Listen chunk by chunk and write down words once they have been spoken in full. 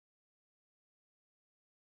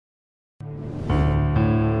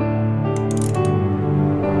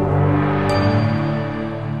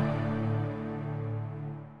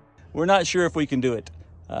we're not sure if we can do it,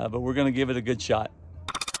 but we're gonna give it a good shot.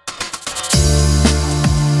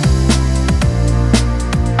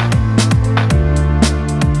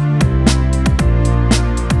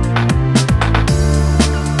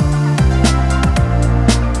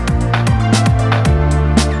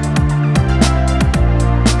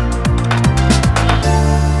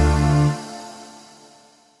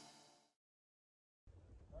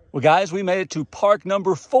 Well, guys, we made it to park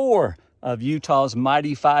number 4 of Utah's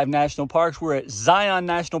Mighty 5 National Parks. We're at Zion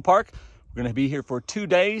National Park. We're going to be here for 2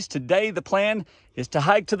 days. Today, the plan is to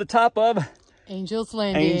hike to the top of Angel's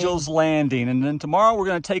Landing. Angel's Landing. And then tomorrow, we're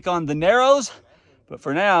going to take on the Narrows. But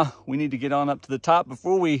for now, we need to get on up to the top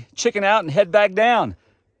before we chicken out and head back down.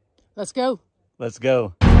 Let's go. Let's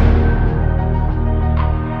go.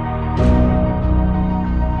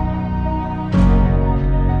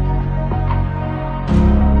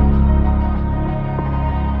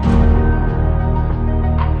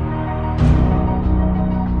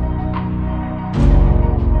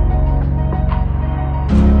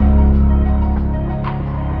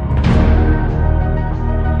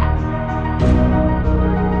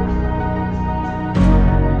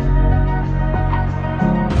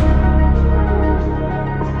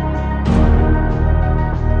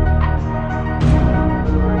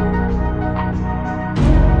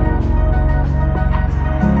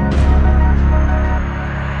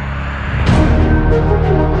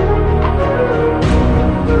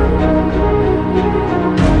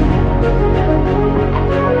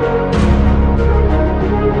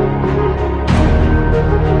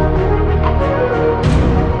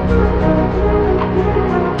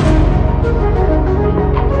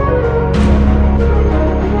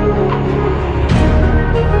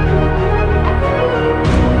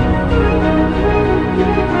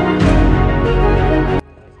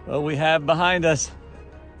 Behind us,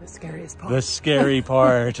 the scariest part. The scary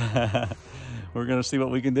part. We're gonna see what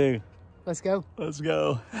we can do. Let's go. Let's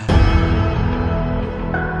go.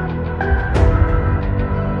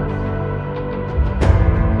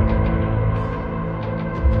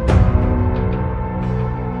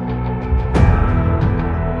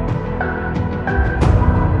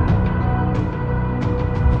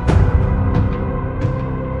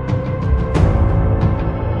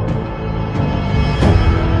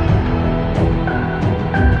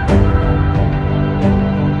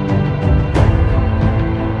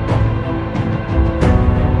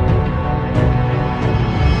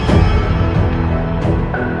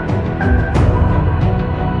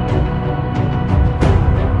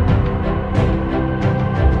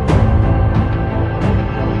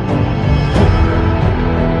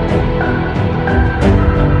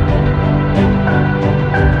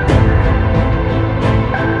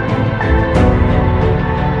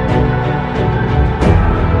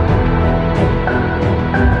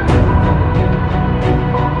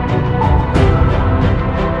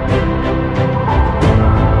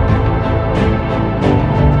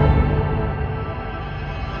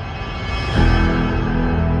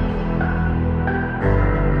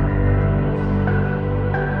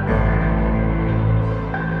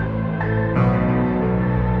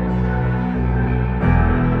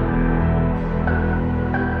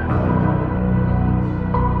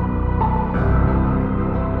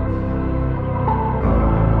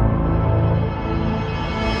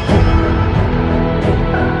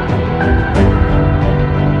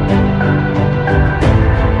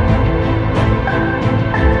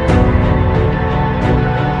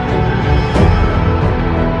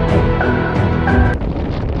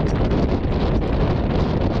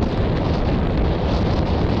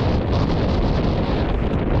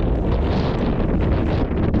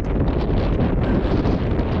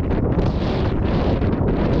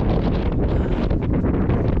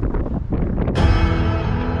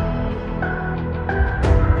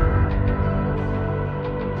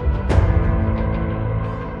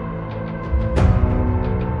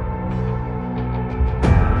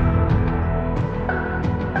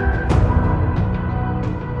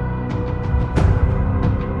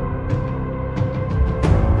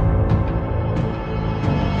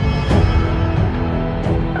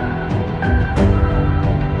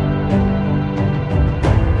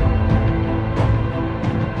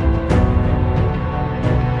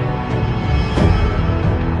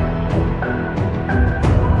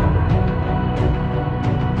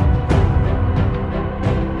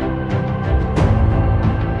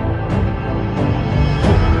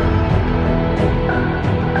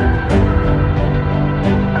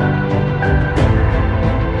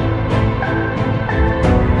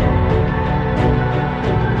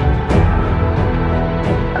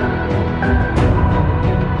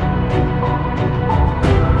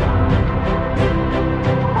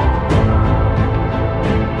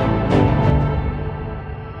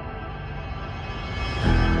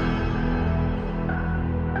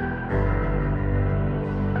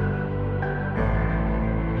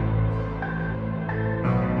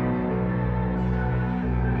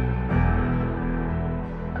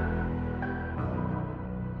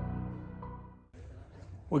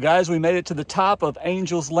 Well, guys, we made it to the top of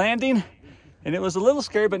Angel's Landing, and it was a little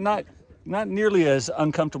scary, but not nearly as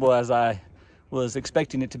uncomfortable as I was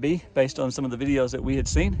expecting it to be based on some of the videos that we had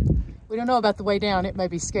seen. We don't know about the way down. It may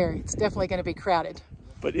be scary. It's definitely going to be crowded.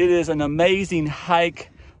 But it is an amazing hike.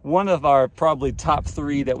 One of our probably top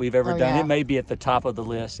 3 that we've ever done. Yeah. It may be at the top of the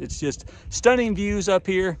list. It's just stunning views up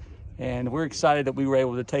here, and we're excited that we were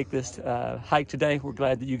able to take this hike today. We're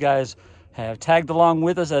glad that you guys have tagged along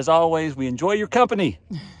with us. As always, we enjoy your company.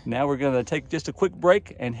 Now we're going to take just a quick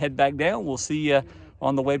break and head back down. We'll see you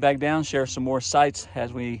on the way back down, share some more sights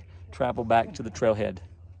as we travel back to the trailhead.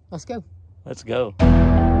 Let's go. Let's go.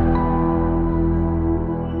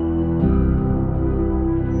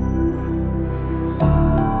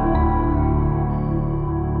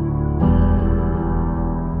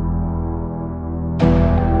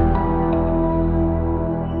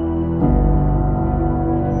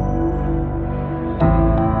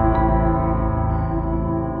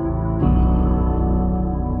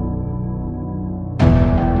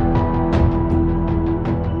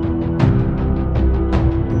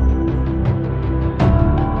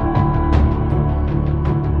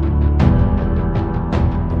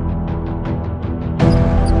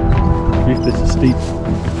 This is steep.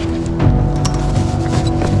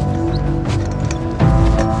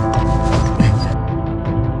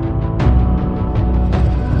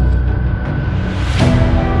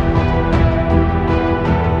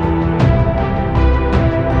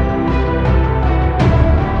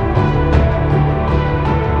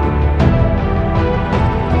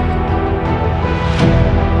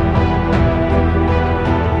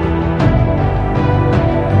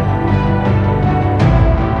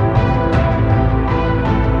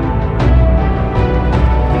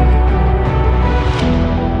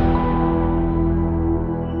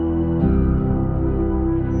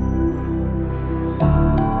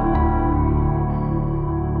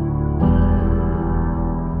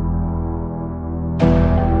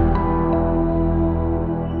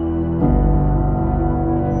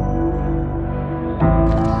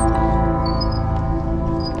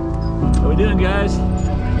 How we doing, guys?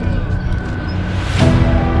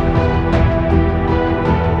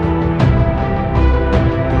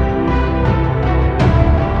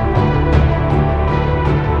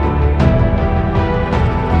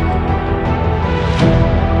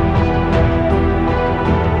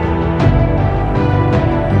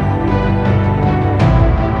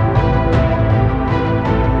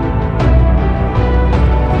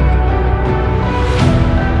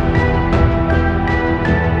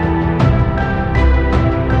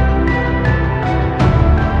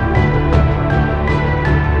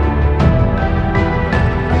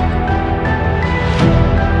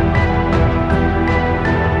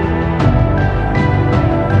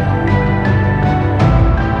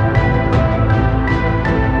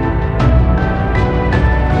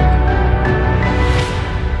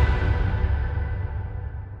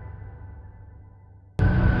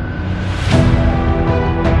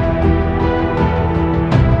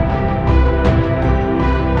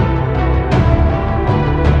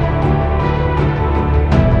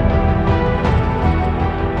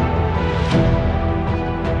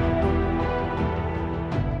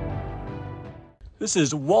 This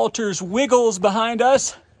is Walter's Wiggles behind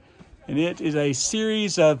us, and it is a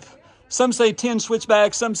series of, some say 10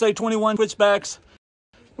 switchbacks, some say 21 switchbacks.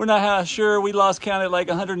 We're not sure. We lost count at like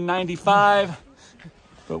 195,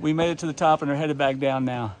 but we made it to the top and are headed back down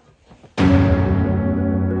now.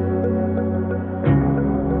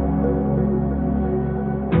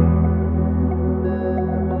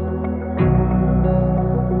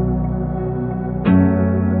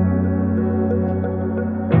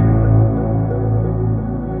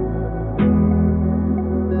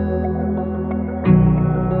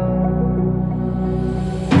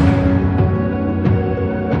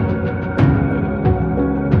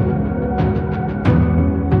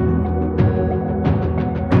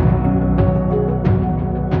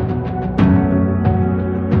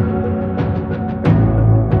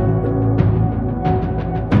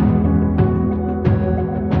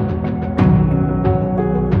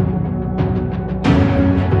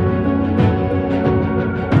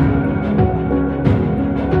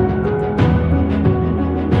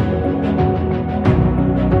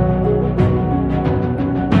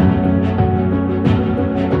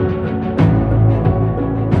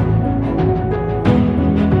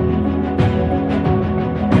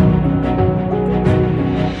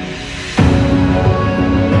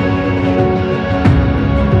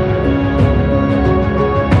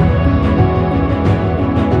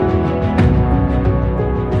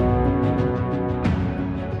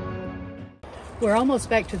 We're almost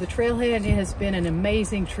back to the trailhead. It has been an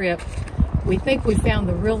amazing trip. We think we found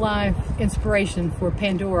the real life inspiration for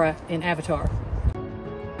Pandora in Avatar.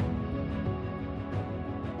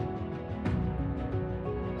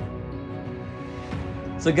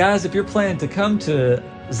 So guys, if you're planning to come to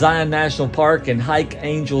Zion National Park and hike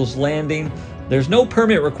Angel's Landing, there's no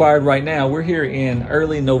permit required right now. We're here in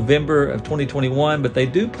early November of 2021, but they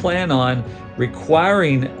do plan on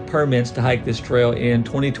requiring permits to hike this trail in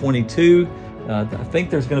 2022. I think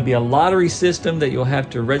there's going to be a lottery system that you'll have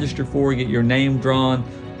to register for, get your name drawn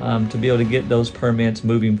to be able to get those permits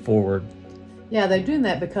moving forward. Yeah, they're doing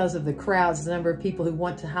that because of the crowds, the number of people who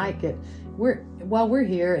want to hike it. While we're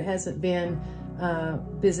here, it hasn't been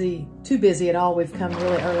too busy at all. We've come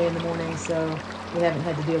really early in the morning, so we haven't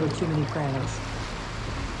had to deal with too many crowds.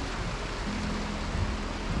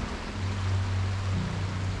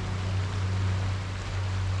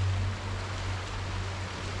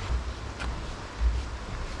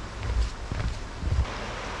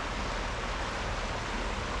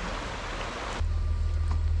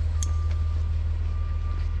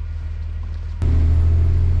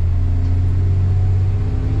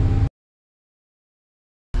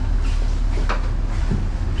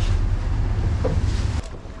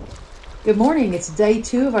 Good morning. It's day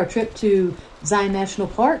 2 of our trip to Zion National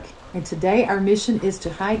Park, and today our mission is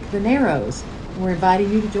to hike the Narrows. We're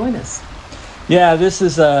inviting you to join us. Yeah, this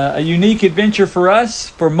is a unique adventure for us.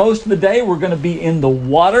 For most of the day, we're going to be in the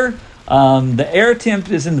water. The air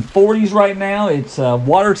temp is in the 40s right now. It's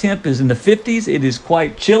water temp is in the 50s. It is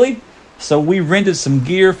quite chilly. So we rented some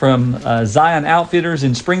gear from Zion Outfitters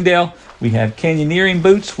in Springdale. We have canyoneering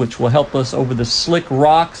boots, which will help us over the slick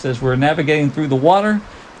rocks as we're navigating through the water.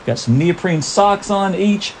 We've got some neoprene socks on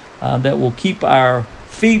each that will keep our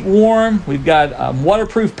feet warm. We've got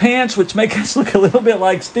waterproof pants, which make us look a little bit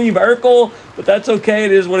like Steve Urkel, but that's okay.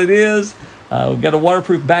 It is what it is. We've got a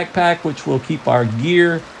waterproof backpack, which will keep our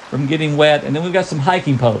gear from getting wet. And then we've got some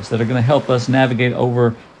hiking posts that are going to help us navigate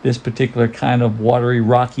over this particular kind of watery,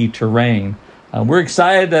 rocky terrain. We're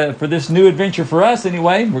excited for this new adventure for us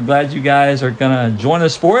anyway. We're glad you guys are going to join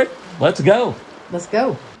us for it. Let's go. Let's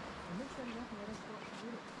go.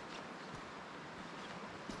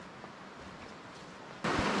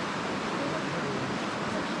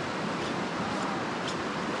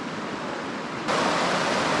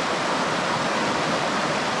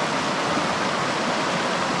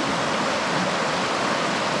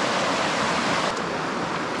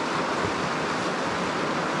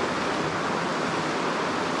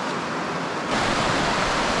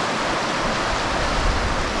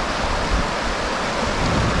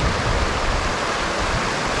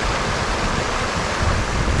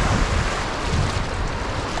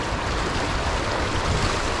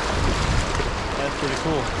 Pretty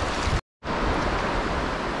cool.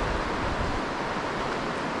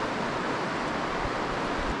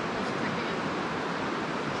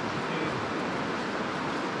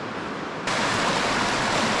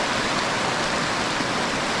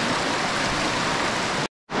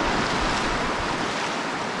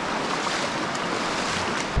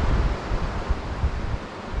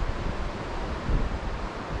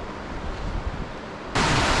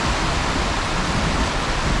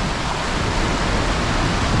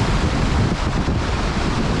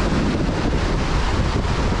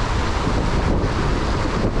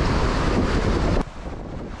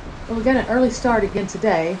 Well, we got an early start again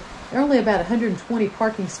today. There are only about 120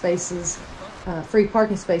 parking spaces, free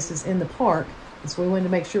parking spaces in the park. And so we wanted to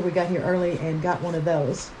make sure we got here early and got one of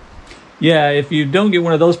those. Yeah, if you don't get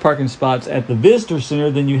one of those parking spots at the Visitor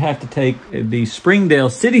Center, then you have to take the Springdale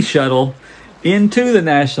City Shuttle into the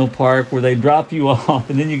National Park where they drop you off,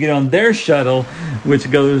 and then you get on their shuttle, which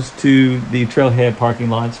goes to the trailhead parking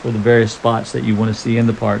lots for the various spots that you want to see in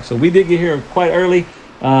the park. So we did get here quite early.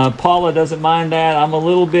 Paula doesn't mind that. I'm a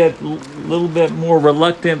little bit more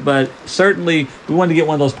reluctant, but certainly we wanted to get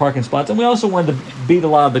one of those parking spots, and we also wanted to beat a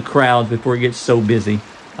lot of the crowds before it gets so busy.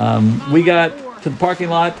 We got to the parking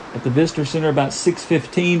lot at the Visitor Center about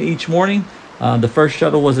 6:15 each morning. The first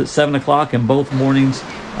shuttle was at 7 o'clock, and both mornings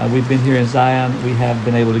we've been here in Zion, we have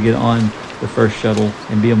been able to get on the first shuttle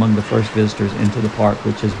and be among the first visitors into the park,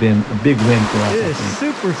 which has been a big win for us. It is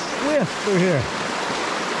super swift through here.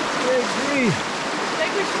 Good grief.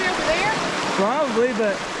 Think we should be over there? Probably,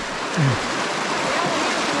 but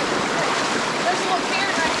There's a little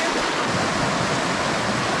Karen right here.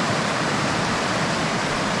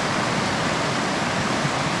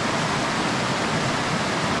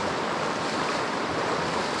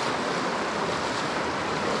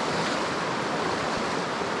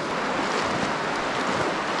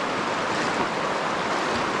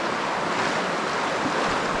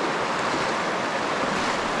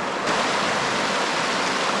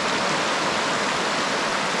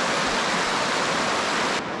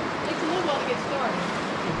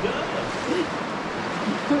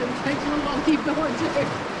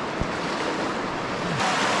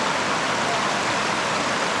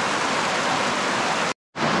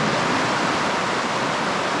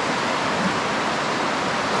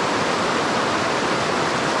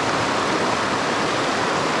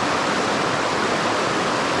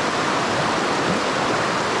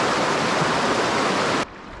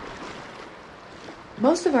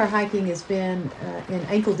 Most of our hiking has been in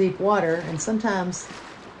ankle-deep water, and sometimes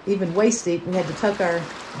even waist-deep. We had to tuck our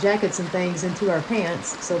jackets and things into our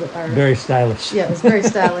pants so that our... Very stylish. Yeah, it was very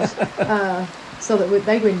stylish, so that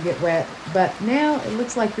they wouldn't get wet. But now it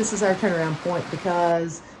looks like this is our turnaround point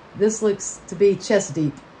because this looks to be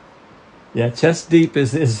chest-deep. Yeah, chest deep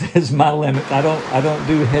is my limit. I don't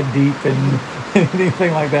do head deep and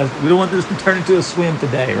anything like that. We don't want this to turn into a swim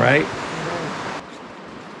today, right?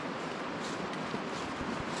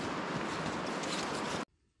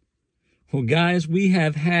 Well, guys, we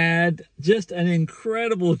have had just an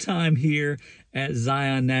incredible time here at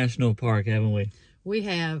Zion National Park, haven't we? We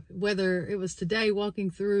have, whether it was today walking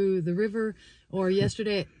through the river or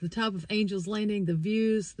yesterday at the top of Angel's Landing, the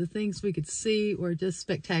views, the things we could see were just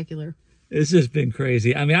spectacular. It's just been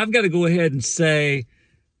crazy. I mean, I've got to go ahead and say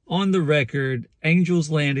on the record, Angel's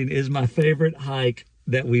Landing is my favorite hike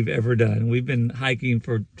that we've ever done. We've been hiking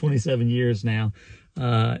for 27 years now.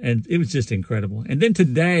 And it was just incredible. And then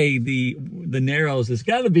today, the Narrows has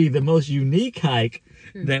got to be the most unique hike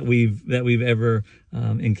that we've ever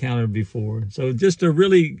encountered before. So just a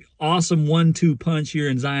really awesome 1-2 punch here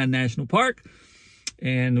in Zion National Park.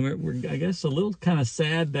 And we're I guess a little kind of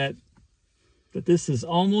sad that this is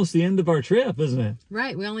almost the end of our trip, isn't it?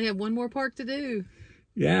 Right. We only have one more park to do.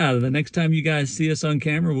 Yeah, the next time you guys see us on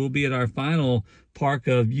camera, we'll be at our final park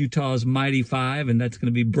of Utah's Mighty Five, and that's going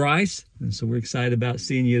to be Bryce. And so we're excited about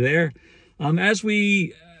seeing you there. As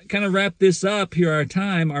we kind of wrap this up here,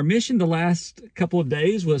 our mission the last couple of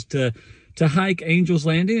days was to hike Angel's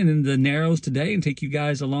Landing and then the Narrows today and take you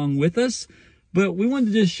guys along with us. But we wanted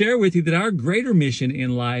to just share with you that our greater mission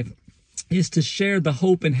in life is to share the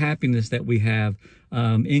hope and happiness that we have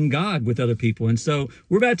in God with other people. And so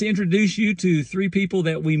we're about to introduce you to 3 people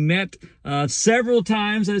that we met several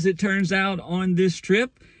times, as it turns out, on this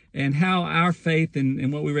trip, and how our faith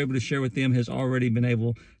and what we were able to share with them has already been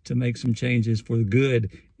able to make some changes for the good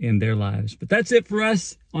in their lives. But that's it for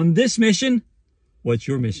us on this mission. What's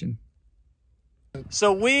your mission?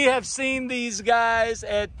 So we have seen these guys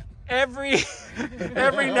at every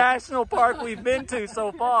national park we've been to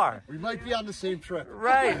so far. We might be on the same trip.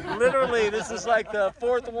 Right, literally, this is like the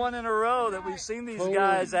 4th one in a row that we've seen these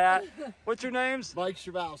guys at. What's your names? Mike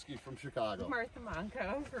Shabowski from Chicago. Martha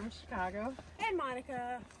Monco from Chicago. And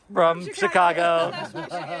Monica from Chicago.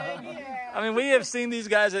 Yeah. I mean, we have seen these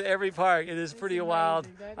guys at every park. It is pretty wild.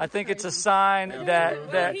 I think it's a sign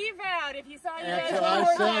that He vowed if you saw you That's guys what I one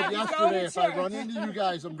more said time, yesterday. If I church. run into you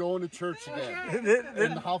guys, I'm going to church again.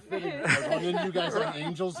 And how fitting. I run into you guys on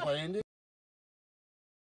Angel's Landing.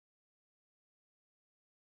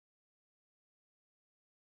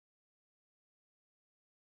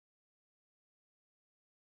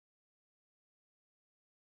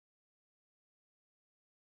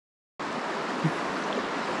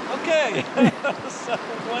 okay. So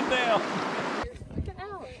 1 down.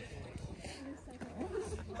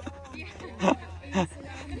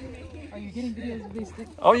 Are you getting videos of these things?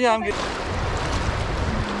 Oh yeah, I'm getting.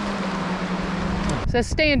 Says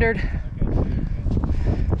standard.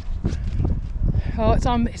 Oh,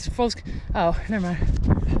 it's full. Oh, never mind.